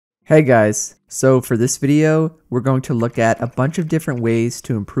Hey guys, so for this video, we're going to look at a bunch of different ways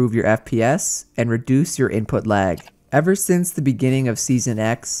to improve your FPS and reduce your input lag. Ever since the beginning of Season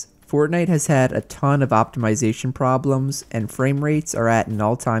X, Fortnite has had a ton of optimization problems and frame rates are at an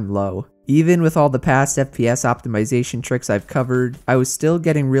all-time low. Even with all the past FPS optimization tricks I've covered, I was still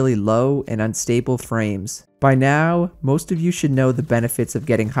getting really low and unstable frames. By now, most of you should know the benefits of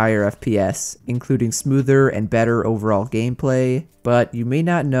getting higher FPS, including smoother and better overall gameplay, but you may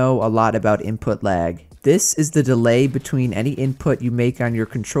not know a lot about input lag. This is the delay between any input you make on your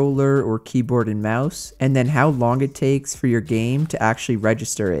controller or keyboard and mouse, and then how long it takes for your game to actually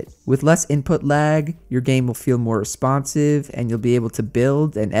register it. With less input lag, your game will feel more responsive, and you'll be able to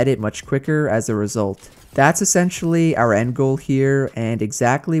build and edit much quicker as a result. That's essentially our end goal here, and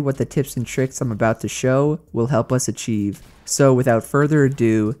exactly what the tips and tricks I'm about to show will help us achieve. So without further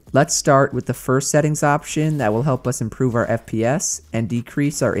ado, let's start with the first settings option that will help us improve our FPS and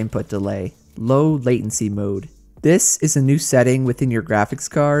decrease our input delay. Low latency mode. This is a new setting within your graphics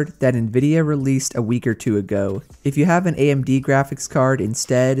card that NVIDIA released a week or two ago. If you have an AMD graphics card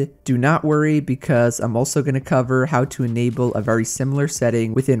instead, do not worry because I'm also going to cover how to enable a very similar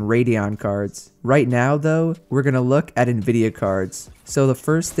setting within Radeon cards. Right now though, we're going to look at NVIDIA cards. So the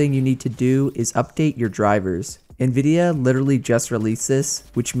first thing you need to do is update your drivers. NVIDIA literally just released this,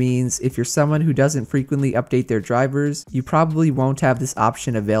 which means if you're someone who doesn't frequently update their drivers, you probably won't have this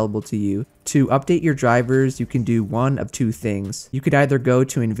option available to you. To update your drivers, you can do one of two things. You could either go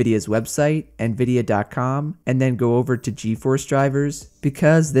to NVIDIA's website, nvidia.com, and then go over to GeForce drivers.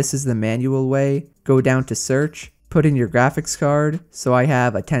 Because this is the manual way, go down to search, put in your graphics card, so I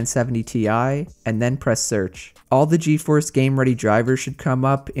have a 1070 Ti, and then press search. All the GeForce Game Ready drivers should come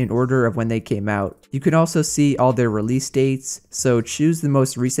up in order of when they came out. You can also see all their release dates, so choose the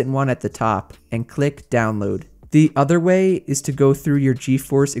most recent one at the top, and click download. The other way is to go through your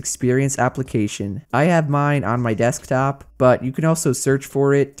GeForce Experience application. I have mine on my desktop, but you can also search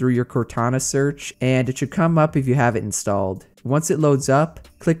for it through your Cortana search, and it should come up if you have it installed. Once it loads up,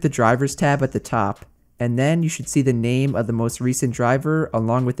 click the Drivers tab at the top, and then you should see the name of the most recent driver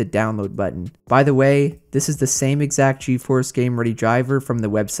along with the download button. By the way, this is the same exact GeForce Game Ready driver from the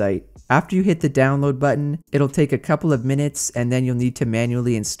website. After you hit the download button, it'll take a couple of minutes and then you'll need to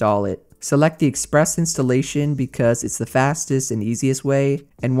manually install it. Select the Express installation because it's the fastest and easiest way,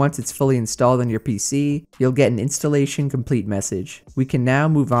 and once it's fully installed on your PC, you'll get an installation complete message. We can now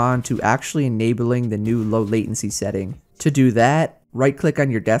move on to actually enabling the new low latency setting. To do that, right-click on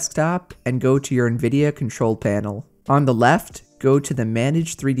your desktop and go to your NVIDIA control panel. On the left, go to the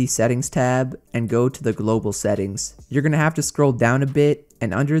Manage 3D Settings tab and go to the Global Settings. You're going to have to scroll down a bit,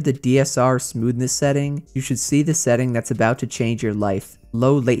 and under the DSR Smoothness setting, you should see the setting that's about to change your life,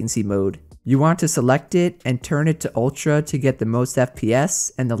 Low Latency Mode. You want to select it and turn it to Ultra to get the most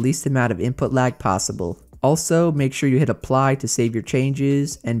FPS and the least amount of input lag possible. Also, make sure you hit Apply to save your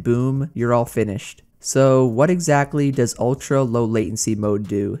changes, and boom, you're all finished. So what exactly does ultra low latency mode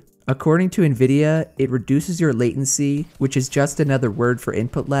do? According to NVIDIA, it reduces your latency, which is just another word for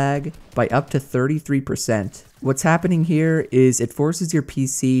input lag, by up to 33%. What's happening here is it forces your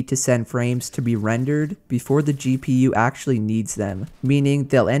PC to send frames to be rendered before the GPU actually needs them, meaning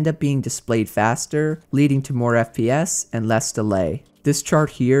they'll end up being displayed faster, leading to more FPS and less delay. This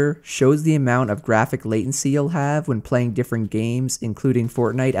chart here shows the amount of graphic latency you'll have when playing different games, including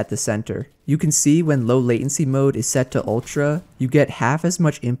Fortnite at the center. You can see when low latency mode is set to ultra, you get half as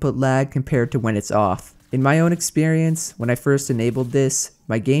much input lag compared to when it's off. In my own experience, when I first enabled this,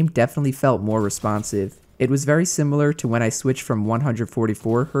 my game definitely felt more responsive. It was very similar to when I switched from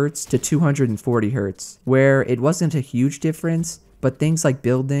 144Hz to 240Hz, where it wasn't a huge difference, but things like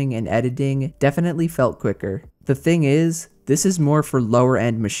building and editing definitely felt quicker. The thing is, this is more for lower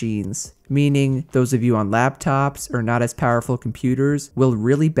end machines, meaning those of you on laptops or not as powerful computers will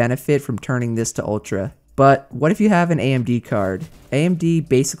really benefit from turning this to ultra. But what if you have an AMD card? AMD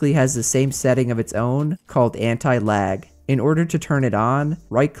basically has the same setting of its own called Anti Lag. In order to turn it on,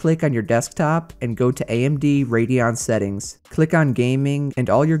 right-click on your desktop and go to AMD Radeon Settings. Click on Gaming and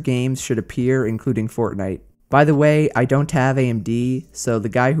all your games should appear, including Fortnite. By the way, I don't have AMD, so the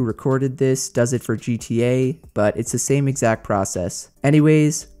guy who recorded this does it for GTA, but it's the same exact process.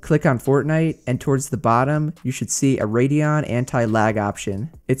 Anyways, click on Fortnite, and towards the bottom, you should see a Radeon Anti-Lag option.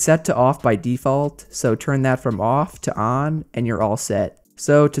 It's set to off by default, so turn that from off to on, and you're all set.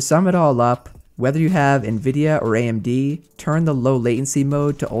 So to sum it all up, whether you have NVIDIA or AMD, turn the low latency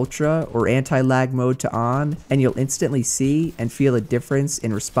mode to ultra or anti-lag mode to on, and you'll instantly see and feel a difference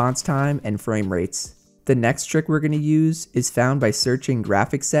in response time and frame rates. The next trick we're going to use is found by searching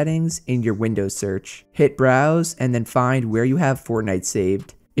graphic settings in your Windows search. Hit browse and then find where you have Fortnite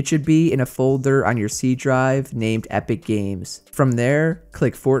saved. It should be in a folder on your C drive named Epic Games. From there,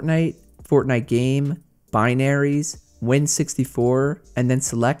 click Fortnite, Fortnite Game, Binaries, Win64, and then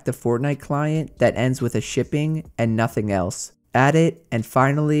select the Fortnite client that ends with a shipping and nothing else. Add it, and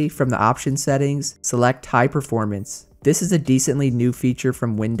finally, from the option settings, select High Performance. This is a decently new feature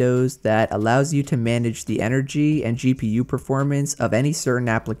from Windows that allows you to manage the energy and GPU performance of any certain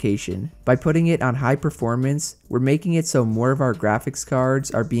application. By putting it on high performance, we're making it so more of our graphics cards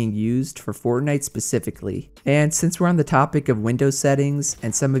are being used for Fortnite specifically. And since we're on the topic of Windows settings,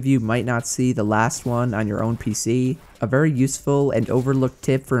 and some of you might not see the last one on your own PC, a very useful and overlooked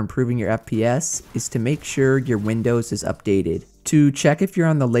tip for improving your FPS is to make sure your Windows is updated. To check if you're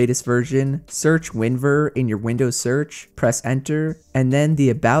on the latest version, search WinVer in your Windows search, press enter, and then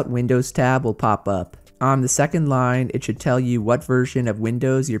the About Windows tab will pop up. On the second line, it should tell you what version of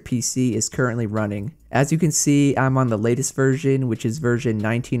Windows your PC is currently running. As you can see, I'm on the latest version, which is version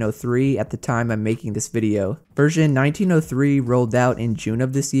 1903 at the time I'm making this video. Version 1903 rolled out in June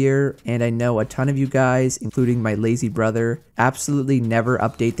of this year, and I know a ton of you guys, including my lazy brother, absolutely never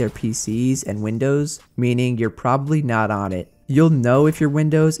update their PCs and Windows, meaning you're probably not on it. You'll know if your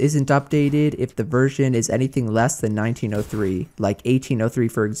Windows isn't updated if the version is anything less than 1903, like 1803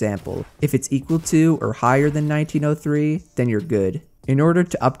 for example. If it's equal to or higher than 1903, then you're good. In order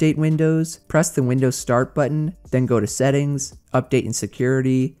to update Windows, press the Windows Start button, then go to Settings, Update and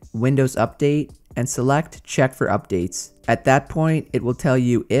Security, Windows Update, and select Check for Updates. At that point, it will tell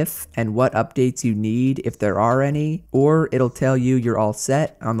you if and what updates you need if there are any, or it'll tell you you're all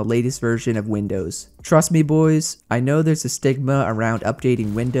set on the latest version of Windows. Trust me boys, I know there's a stigma around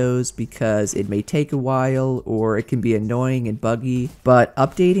updating Windows because it may take a while or it can be annoying and buggy, but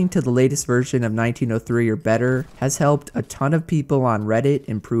updating to the latest version of 1903 or better has helped a ton of people on Reddit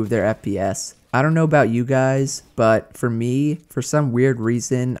improve their FPS. I don't know about you guys, but for me, for some weird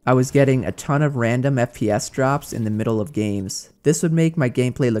reason, I was getting a ton of random FPS drops in the middle of games. This would make my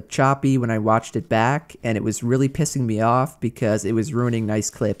gameplay look choppy when I watched it back, and it was really pissing me off because it was ruining nice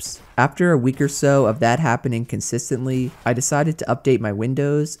clips. After a week or so of that happening consistently, I decided to update my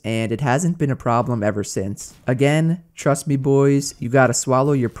Windows, and it hasn't been a problem ever since. Again, trust me boys, you gotta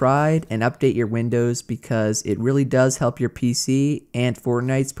swallow your pride and update your Windows because it really does help your PC and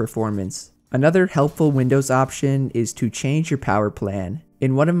Fortnite's performance. Another helpful Windows option is to change your power plan.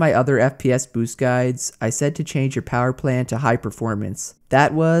 In one of my other FPS boost guides, I said to change your power plan to high performance.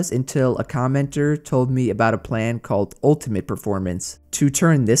 That was until a commenter told me about a plan called Ultimate Performance. To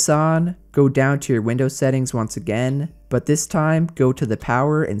turn this on, go down to your Windows settings once again, but this time go to the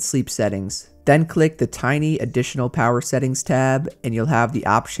power and sleep settings. Then click the tiny additional power settings tab and you'll have the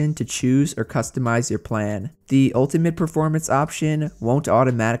option to choose or customize your plan. The ultimate performance option won't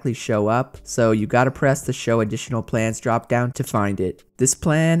automatically show up, so you gotta press the show additional plans drop down to find it. This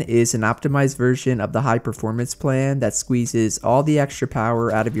plan is an optimized version of the high performance plan that squeezes all the extra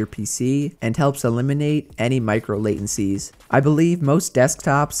power out of your PC and helps eliminate any micro latencies. I believe most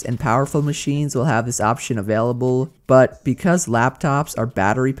desktops and powerful machines will have this option available, but because laptops are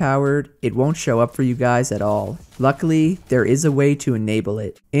battery powered, it won't show up for you guys at all. Luckily, there is a way to enable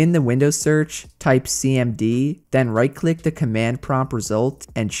it. In the Windows search, type CMD, then right-click the command prompt result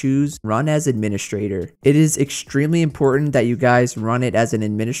and choose Run as Administrator. It is extremely important that you guys run it as an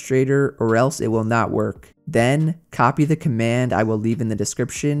administrator or else it will not work. Then, copy the command I will leave in the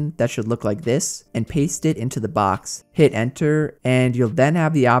description that should look like this and paste it into the box. Hit enter and you'll then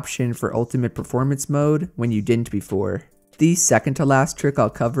have the option for Ultimate Performance Mode when you didn't before. The second to last trick I'll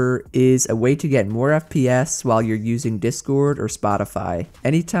cover is a way to get more FPS while you're using Discord or Spotify.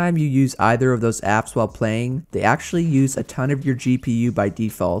 Anytime you use either of those apps while playing, they actually use a ton of your GPU by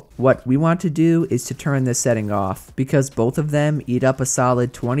default. What we want to do is to turn this setting off, because both of them eat up a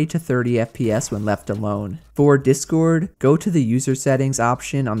solid 20 to 30 FPS when left alone. For Discord, go to the user settings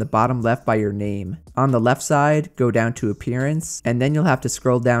option on the bottom left by your name. On the left side, go down to appearance, and then you'll have to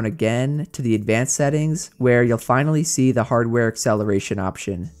scroll down again to the advanced settings where you'll finally see the hardware acceleration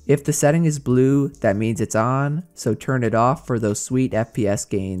option. If the setting is blue, that means it's on, so turn it off for those sweet FPS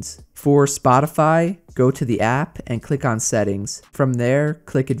gains. For Spotify, go to the app and click on Settings. From there,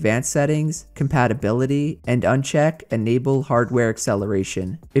 click Advanced Settings, Compatibility, and uncheck Enable Hardware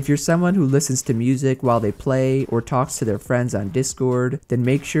Acceleration. If you're someone who listens to music while they play or talks to their friends on Discord, then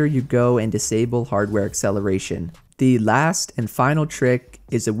make sure you go and disable hardware acceleration. The last and final trick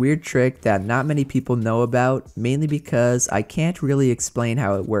is a weird trick that not many people know about, mainly because I can't really explain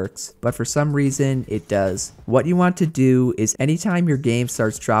how it works, but for some reason it does. What you want to do is anytime your game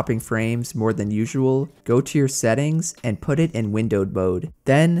starts dropping frames more than usual, go to your settings and put it in windowed mode.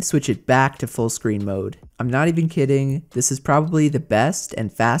 Then switch it back to full screen mode. I'm not even kidding, this is probably the best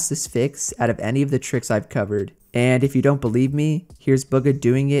and fastest fix out of any of the tricks I've covered. And if you don't believe me, here's Booga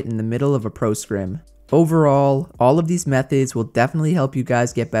doing it in the middle of a pro scrim. Overall, all of these methods will definitely help you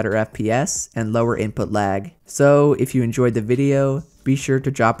guys get better FPS and lower input lag. So if you enjoyed the video, be sure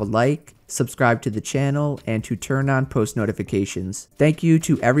to drop a like, subscribe to the channel, and to turn on post notifications. Thank you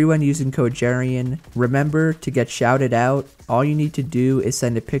to everyone using code GeFortnite. Remember to get shouted out. All you need to do is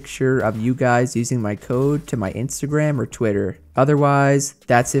send a picture of you guys using my code to my Instagram or Twitter. Otherwise,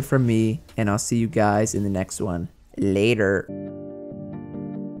 that's it from me, and I'll see you guys in the next one. Later.